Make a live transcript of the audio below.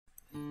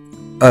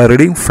A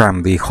reading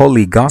from the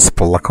Holy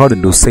Gospel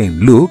according to St.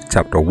 Luke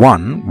chapter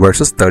 1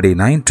 verses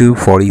 39 to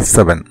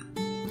 47.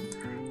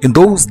 In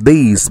those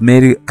days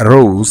Mary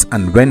arose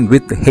and went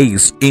with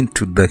haste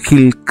into the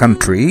hill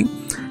country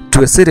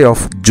to a city of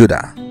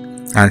Judah.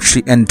 And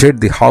she entered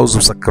the house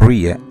of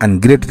Zachariah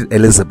and greeted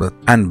Elizabeth.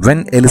 And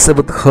when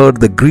Elizabeth heard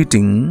the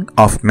greeting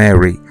of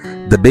Mary,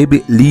 the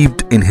baby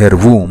leaped in her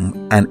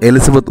womb, and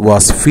Elizabeth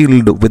was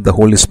filled with the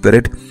Holy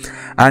Spirit,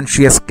 and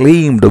she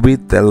exclaimed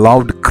with a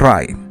loud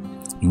cry,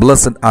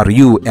 "Blessed are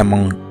you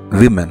among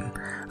women,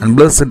 and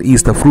blessed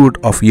is the fruit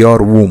of your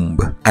womb.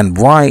 And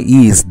why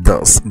is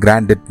thus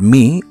granted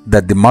me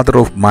that the mother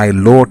of my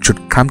Lord should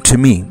come to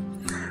me?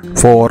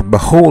 For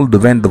behold,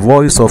 when the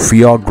voice of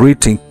your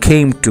greeting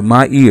came to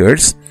my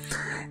ears,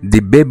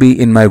 the baby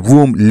in my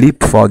womb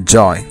leaped for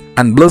joy.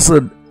 And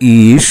blessed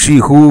is she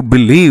who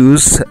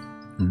believes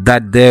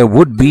that there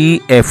would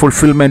be a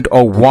fulfillment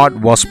of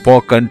what was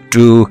spoken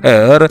to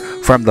her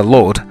from the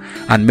Lord."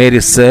 And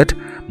Mary said,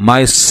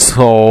 "My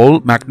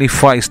soul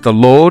magnifies the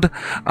Lord,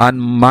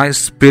 and my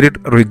spirit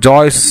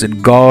rejoices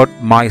in God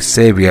my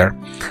Savior."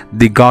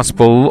 The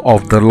Gospel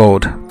of the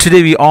Lord.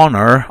 Today we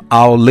honor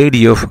Our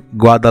Lady of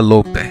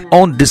Guadalupe.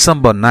 On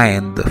December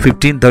 9th,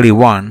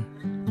 1531,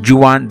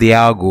 Juan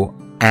Diago,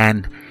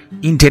 an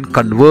Indian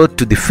convert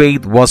to the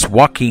faith, was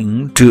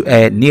walking to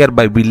a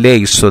nearby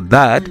village so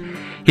that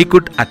he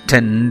could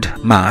attend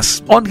Mass.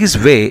 On his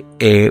way,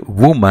 a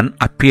woman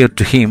appeared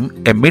to him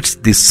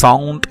amidst the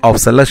sound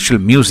of celestial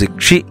music.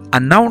 She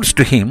announced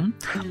to him,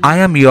 "I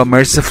am your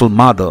merciful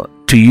mother,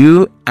 to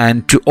you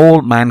and to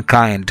all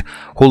mankind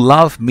who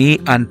love me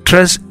and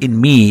trust in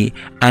me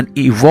and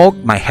evoke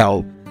my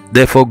help.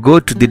 Therefore go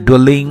to the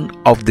dwelling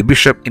of the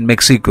bishop in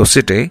Mexico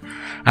City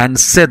and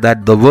say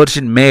that the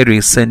Virgin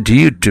Mary sent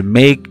you to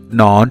make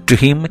known to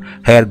him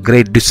her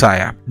great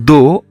desire."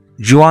 Though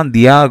Juan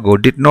Diago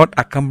did not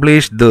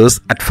accomplish this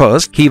at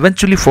first, he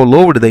eventually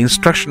followed the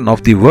instruction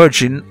of the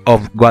Virgin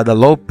of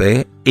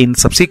Guadalupe in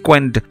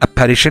subsequent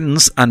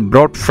apparitions and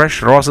brought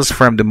fresh roses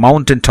from the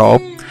mountain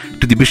top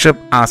to the bishop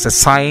as a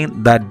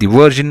sign that the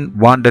Virgin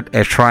wanted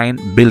a shrine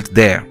built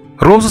there.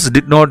 Roses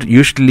did not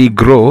usually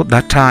grow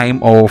that time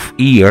of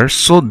year,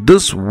 so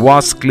this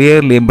was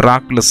clearly a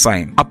miraculous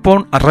sign.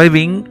 Upon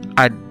arriving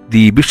at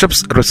the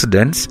bishop's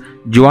residence,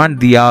 Juan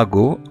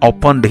Diago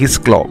opened his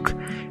cloak,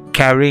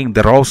 carrying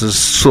the roses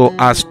so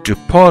as to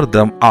pour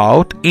them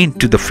out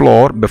into the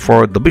floor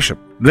before the bishop.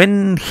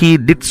 When he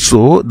did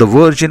so, the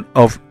Virgin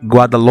of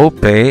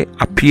Guadalupe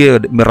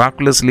appeared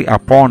miraculously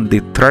upon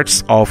the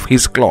threads of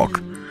his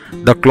cloak.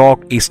 The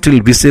cloak is still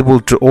visible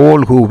to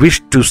all who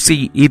wish to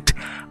see it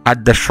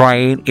at the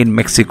shrine in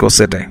Mexico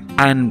City.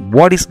 And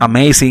what is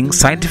amazing,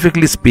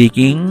 scientifically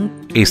speaking,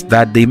 is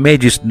that the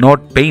image is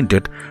not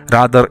painted.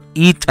 Rather,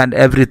 each and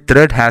every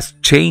thread has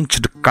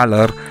changed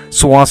color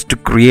so as to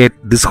create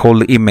this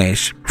holy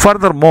image.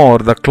 Furthermore,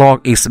 the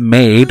clock is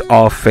made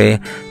of a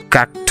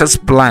cactus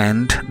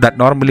plant that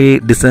normally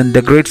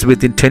disintegrates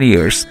within 10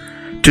 years.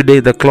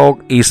 Today the clock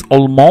is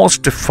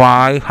almost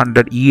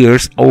 500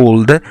 years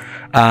old,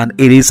 and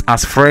it is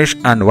as fresh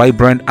and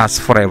vibrant as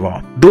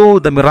forever. Though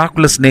the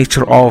miraculous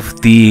nature of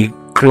the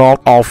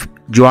clock of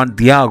Juan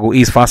Diago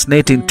is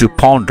fascinating to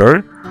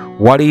ponder,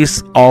 what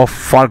is of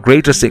far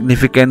greater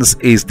significance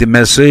is the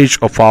message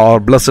of our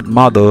Blessed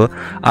Mother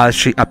as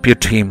she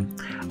appeared to him.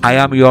 "I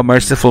am your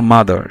merciful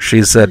mother,"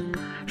 she said.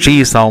 She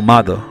is our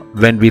mother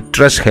when we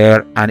trust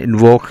her and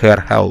invoke her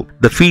help.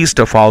 The feast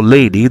of Our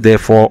Lady,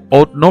 therefore,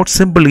 ought not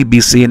simply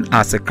be seen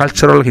as a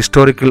cultural,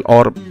 historical,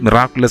 or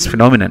miraculous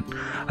phenomenon.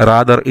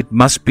 Rather, it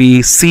must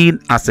be seen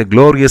as a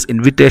glorious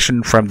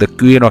invitation from the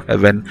Queen of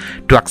Heaven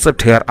to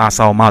accept her as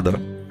our mother.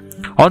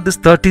 On this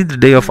 13th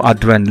day of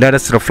Advent, let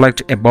us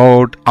reflect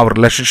about our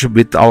relationship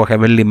with our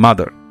Heavenly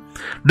Mother.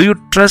 Do you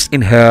trust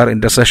in her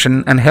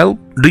intercession and help?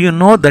 Do you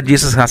know that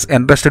Jesus has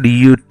entrusted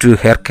you to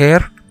her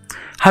care?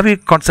 Have you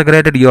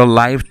consecrated your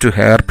life to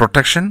her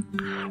protection?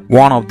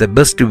 One of the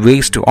best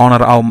ways to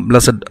honor our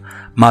Blessed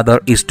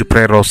Mother is to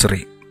pray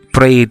Rosary.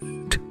 Pray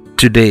it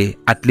today,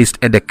 at least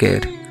a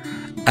decade.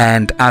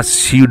 And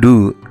as you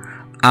do,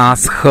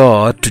 ask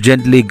her to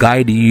gently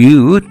guide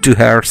you to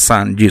her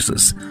Son,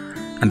 Jesus.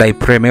 And I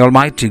pray, may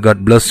Almighty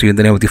God bless you in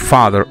the name of the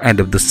Father,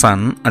 and of the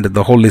Son, and of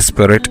the Holy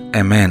Spirit.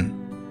 Amen.